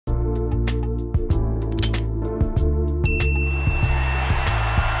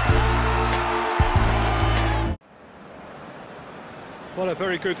a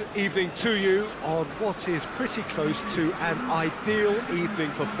very good evening to you on what is pretty close to an ideal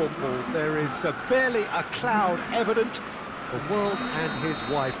evening for football. There is barely a cloud evident. The world and his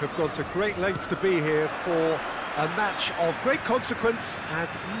wife have gone to great lengths to be here for a match of great consequence and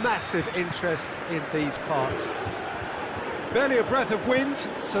massive interest in these parts. Barely a breath of wind,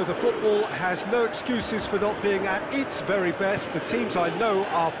 so the football has no excuses for not being at its very best. The teams I know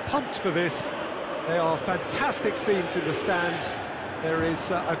are pumped for this. They are fantastic scenes in the stands. There is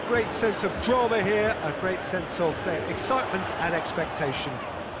a great sense of drama here, a great sense of excitement and expectation.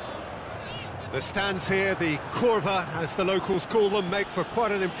 The stands here, the curva, as the locals call them, make for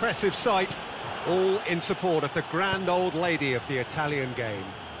quite an impressive sight, all in support of the grand old lady of the Italian game.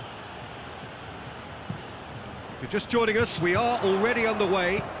 If you're just joining us, we are already on the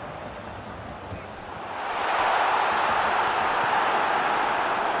way.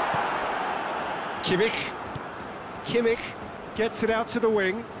 Kimmich gets it out to the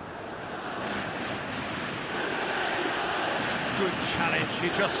wing. Good challenge, he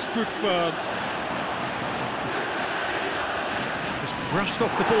just stood firm. Just brushed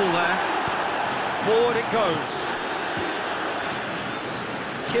off the ball there. Forward it goes.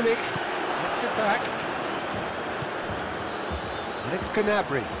 Kimmich gets it back. And it's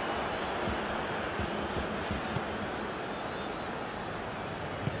Gnabry.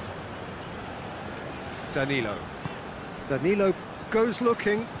 Danilo goes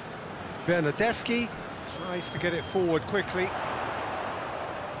looking. Bernardeschi tries to get it forward quickly.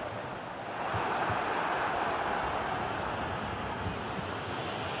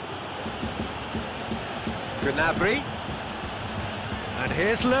 Gnabry. And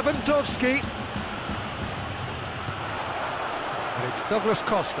here's Lewandowski. And it's Douglas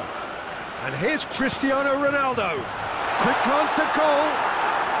Costa. And here's Cristiano Ronaldo. Quick glance at goal.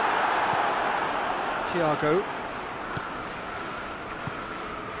 Thiago.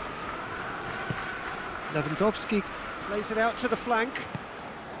 Lewandowski plays it out to the flank.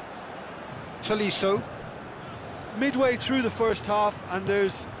 Tolisso. Midway through the first half, and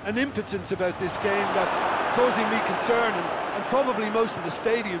there's an impotence about this game that's causing me concern, and probably most of the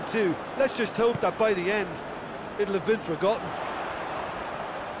stadium too. Let's just hope that by the end, it'll have been forgotten.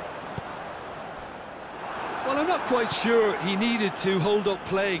 Well, I'm not quite sure he needed to hold up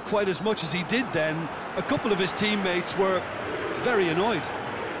play quite as much as he did then. A couple of his teammates were very annoyed.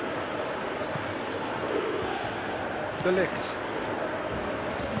 De Ligt.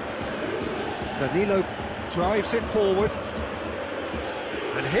 Danilo drives it forward.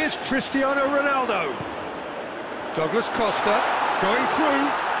 And here's Cristiano Ronaldo. Douglas Costa going through.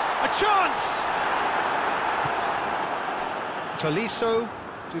 A chance! Tolisso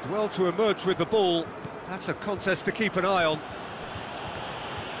did well to emerge with the ball. That's a contest to keep an eye on.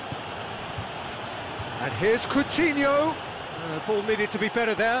 And here's Coutinho. Ball needed to be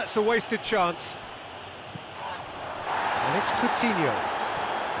better there. It's a wasted chance. And it's Coutinho.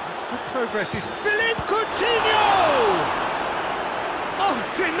 That's good progress. Is Philippe Coutinho! Oh,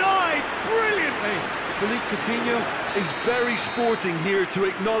 denied brilliantly. Philippe Coutinho is very sporting here to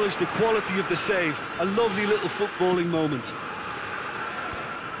acknowledge the quality of the save. A lovely little footballing moment.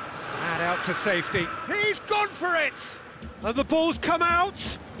 And out to safety. He's gone for it! And the ball's come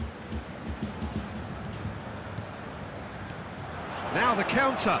out. Now the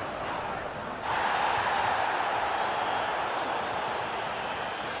counter.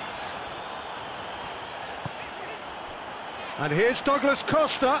 And here's Douglas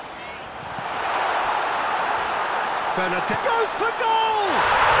Costa. Bernardeschi goes for goal!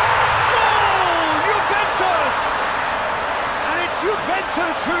 Goal! Juventus! And it's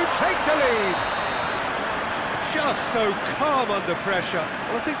Juventus who take the lead. Just so calm under pressure.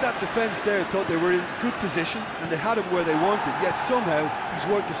 Well, I think that defence there thought they were in good position and they had him where they wanted, yet somehow he's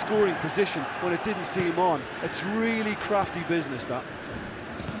worked the scoring position when it didn't see him on. It's really crafty business, that.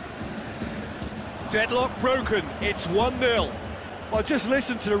 Deadlock broken, it's 1-0. Well, just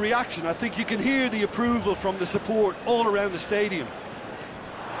listen to the reaction. I think you can hear the approval from the support all around the stadium.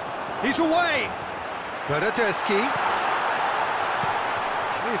 He's away. Bernardeschi.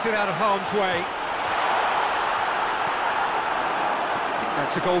 Clears it out of harm's way. I think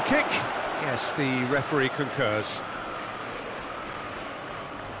that's a goal kick. Yes, the referee concurs.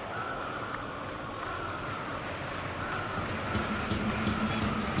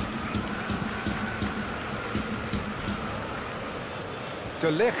 De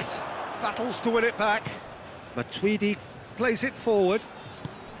Ligt battles to win it back. Matuidi plays it forward.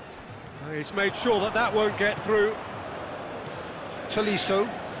 He's made sure that that won't get through. Tolisso.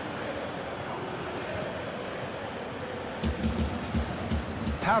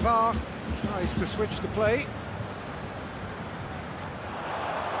 Pavard tries to switch the play.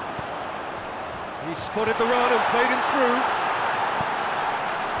 He spotted the run and played him through.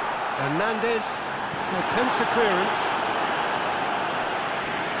 Hernandez attempts a clearance.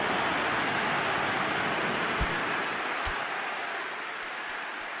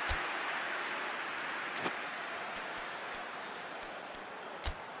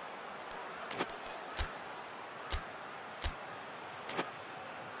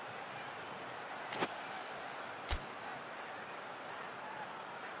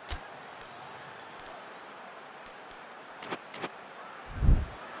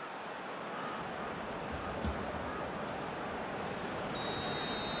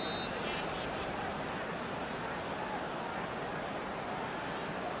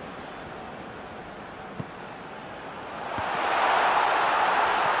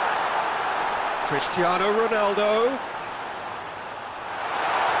 Cristiano Ronaldo.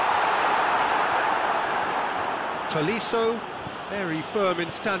 Tolisso, very firm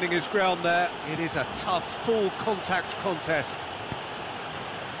in standing his ground there. It is a tough, full contact contest.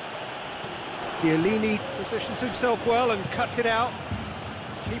 Chiellini positions himself well and cuts it out.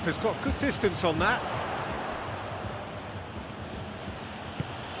 Keeper's got good distance on that.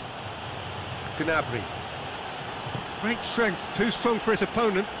 Gnabry. Great strength, too strong for his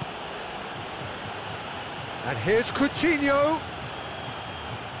opponent. And here's Coutinho.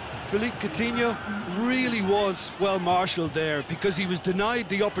 Philippe Coutinho really was well marshalled there because he was denied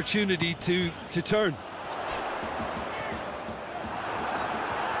the opportunity to turn.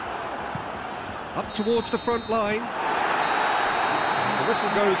 Up towards the front line. The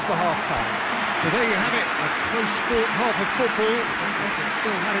whistle goes for half-time. So there you have it, a close-fought half of football. It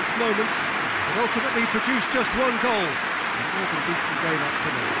still had its moments. It ultimately produced just one goal. A more than decent game up to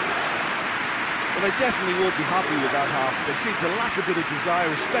now. Well, they definitely won't be happy with that half. They seem to lack a bit of desire,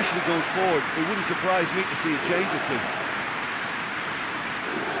 especially going forward. It wouldn't surprise me to see a change or two.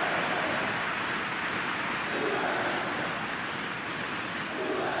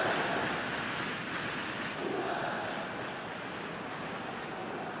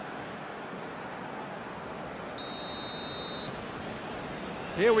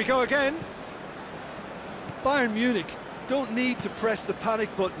 Here we go again. Bayern Munich don't need to press the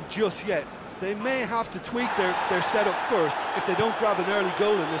panic button just yet. They may have to tweak their setup first if they don't grab an early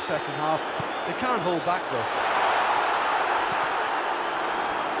goal in this second half. They can't hold back though.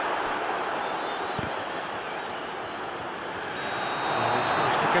 He's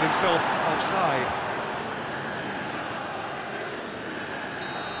managed to get himself offside.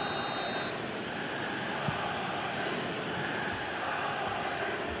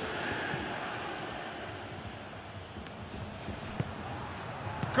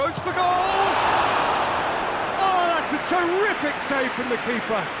 Goes for goal! Oh, that's a terrific save from the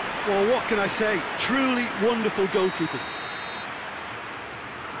keeper. Well, what can I say? Truly wonderful goalkeeping.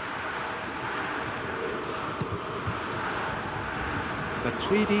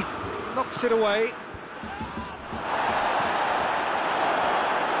 Matuidi knocks it away.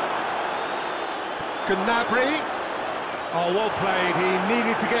 Gnabry. Oh, well played. He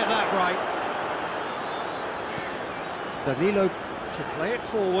needed to get that right. Danilo to play it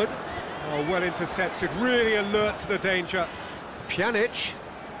forward. Oh, well intercepted, really alert to the danger. Pjanic.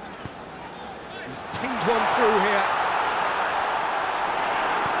 He's pinged one through here.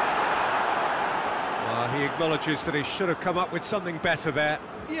 He acknowledges that he should have come up with something better there.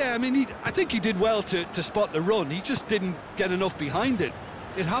 Yeah, I mean, I think he did well to spot the run. He just didn't get enough behind it.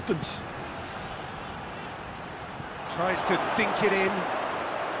 It happens. Tries to dink it in.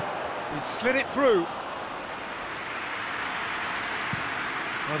 He slid it through.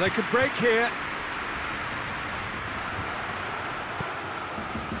 Well, they could break here.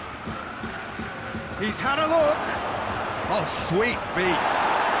 He's had a look. Oh, sweet feet.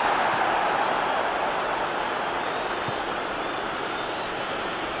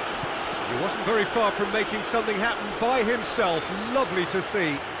 He wasn't very far from making something happen by himself. Lovely to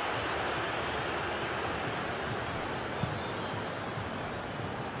see.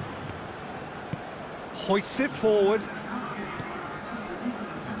 Hoists it forward.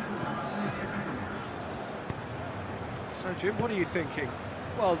 So, Jim, what are you thinking?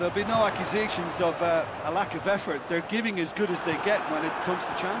 Well, there'll be no accusations of a lack of effort. They're giving as good as they get when it comes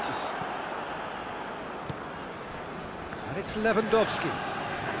to chances. And it's Lewandowski.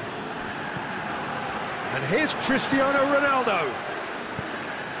 And here's Cristiano Ronaldo.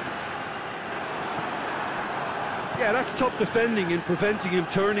 Yeah, that's top defending in preventing him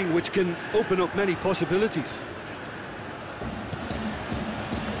turning, which can open up many possibilities.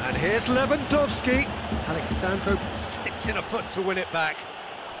 And here's Lewandowski. Alexandro sticks in a foot to win it back.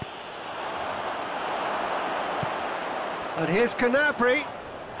 And here's Gnabry.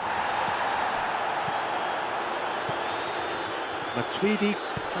 Matuidi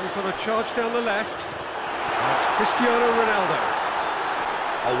plays on a charge down the left. And it's Cristiano Ronaldo.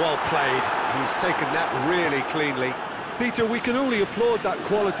 Oh, well played. He's taken that really cleanly. Peter, we can only applaud that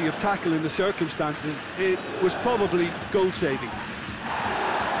quality of tackle in the circumstances. It was probably goal-saving.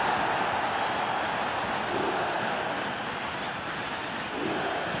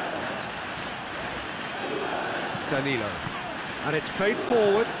 Danilo. And it's played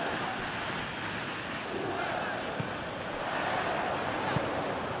forward.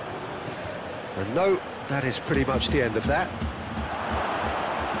 And no, that is pretty much the end of that.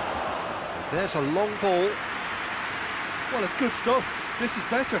 There's a long ball. Well, it's good stuff. This is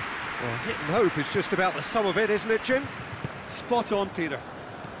better. Well, hit and hope is just about the sum of it, isn't it, Jim? Spot on, Peter.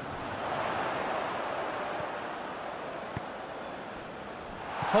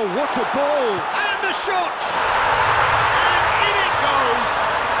 Oh, what a ball! And the shot! And in it goes!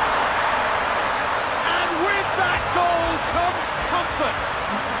 And with that goal comes comfort!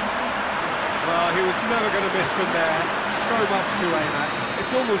 Well, he was never going to miss from there. So much to aim at.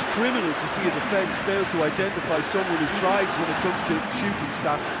 It's almost criminal to see a defence fail to identify someone who thrives when it comes to shooting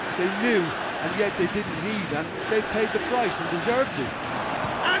stats. They knew, and yet they didn't heed, and they've paid the price and deserve to.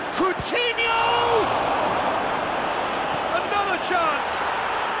 And Coutinho! Another chance!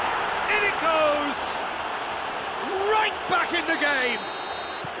 In it goes! Right back in the game!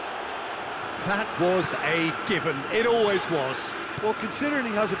 That was a given. It always was. Well, considering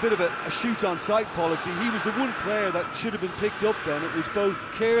he has a bit of a shoot-on-sight policy, he was the one player that should have been picked up then. It was both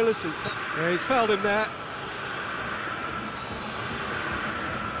careless and... Yeah, he's fouled him there.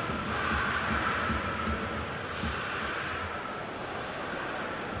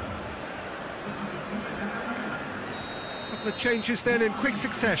 A couple of changes then in quick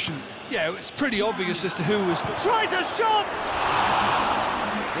succession. Yeah, it's pretty obvious as to who was... Tries a shot!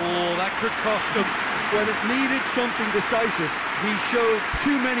 Oh, that could cost them. When it needed something decisive, he showed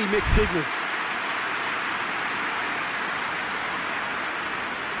too many mixed signals.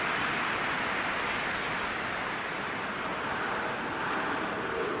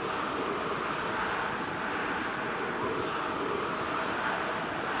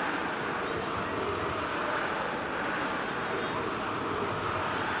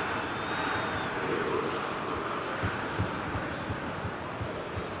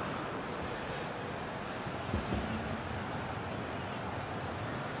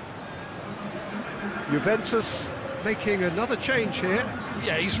 Juventus making another change here.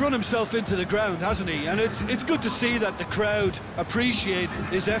 Yeah, he's run himself into the ground, hasn't he? And it's good to see that the crowd appreciate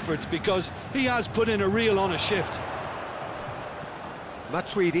his efforts, because he has put in a real honest shift.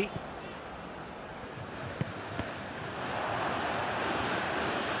 Matuidi.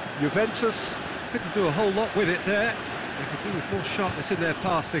 Juventus couldn't do a whole lot with it there. They could do with more sharpness in their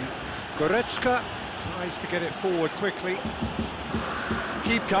passing. Goretzka tries to get it forward quickly.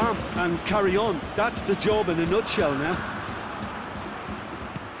 Keep calm and carry on. That's the job in a nutshell now.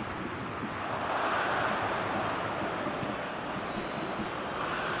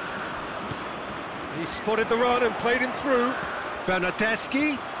 He spotted the run and played him through.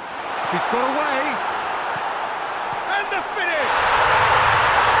 Bernardeschi. He's got away. And the finish!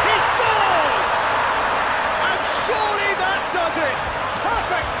 He scores! And surely that does it!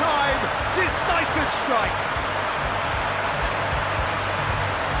 Perfect time! Decisive strike!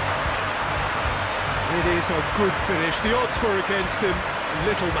 It is a good finish. The odds were against him.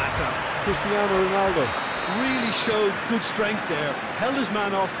 Little matter. Cristiano Ronaldo really showed good strength there. Held his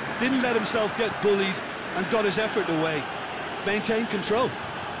man off, didn't let himself get bullied, and got his effort away. Maintained control.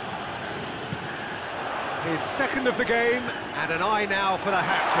 His second of the game, and an eye now for the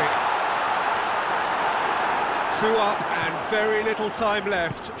hat-trick. 2 up and very little time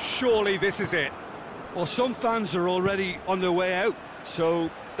left. Surely this is it. Well, some fans are already on their way out,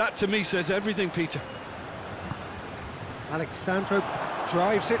 so that to me says everything, Peter. Alexandro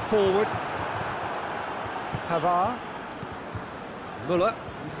drives it forward. Pavard. Müller.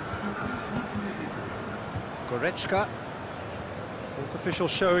 Goretzka. Fourth official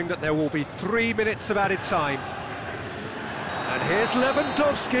showing that there will be 3 minutes of added time. And here's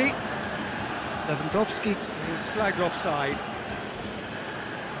Lewandowski. Lewandowski is flagged offside.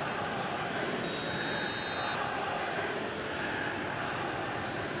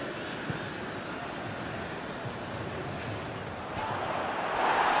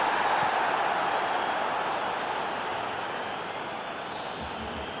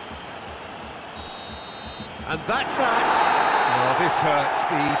 And that's that. Oh, this hurts.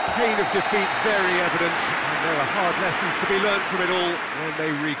 The pain of defeat very evident, and there are hard lessons to be learned from it all when they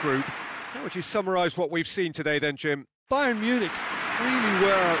regroup. How would you summarise what we've seen today then, Jim? Bayern Munich really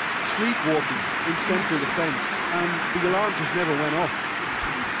were sleepwalking in central defence, and the alarm just never went off.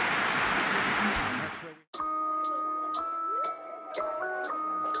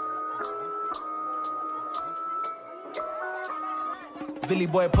 Philly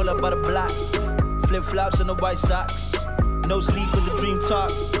boy pull up by the block, flip-flops and the white socks. No sleep with the dream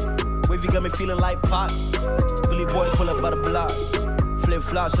talk. Wavy got me feeling like Pop. Philly boy pull up by the block,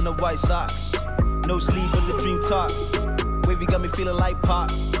 flip-flops and the white socks. No sleep with the dream talk. Wavy got me feeling like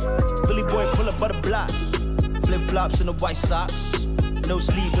Pop. Philly boy pull up by the block, flip-flops and the white socks. No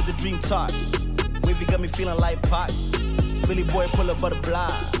sleep with the dream talk. Wavy got me feeling like Pop. Philly boy pull up by the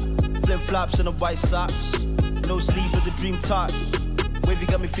block, flip-flops and the white socks. No sleep with the dream talk. Wavy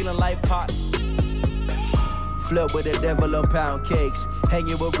got me feeling like Pop. Flirt with the devil on pound cakes.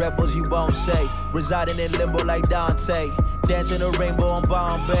 Hanging with rebels you won't say. Residing in limbo like Dante. Dancing a rainbow on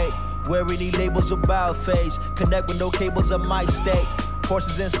Bombay. Wearing these labels about face. Connect with no cables on my state.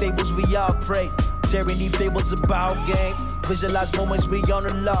 Horses and stables we all pray. Tearing these fables about game. Visualize moments we on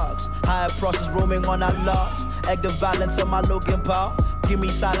the logs. Higher process roaming on our logs. Act of violence on my Logan Paul. Give me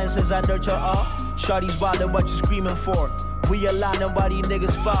silence as I nurture all. Shawty's wildin', what you screaming for? We alignin' while these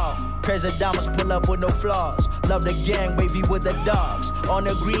niggas fall. Pairs of diamonds pull up with no flaws. Love the gang, wavy with the dogs. On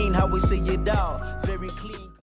the green, how we see it all. Very clean.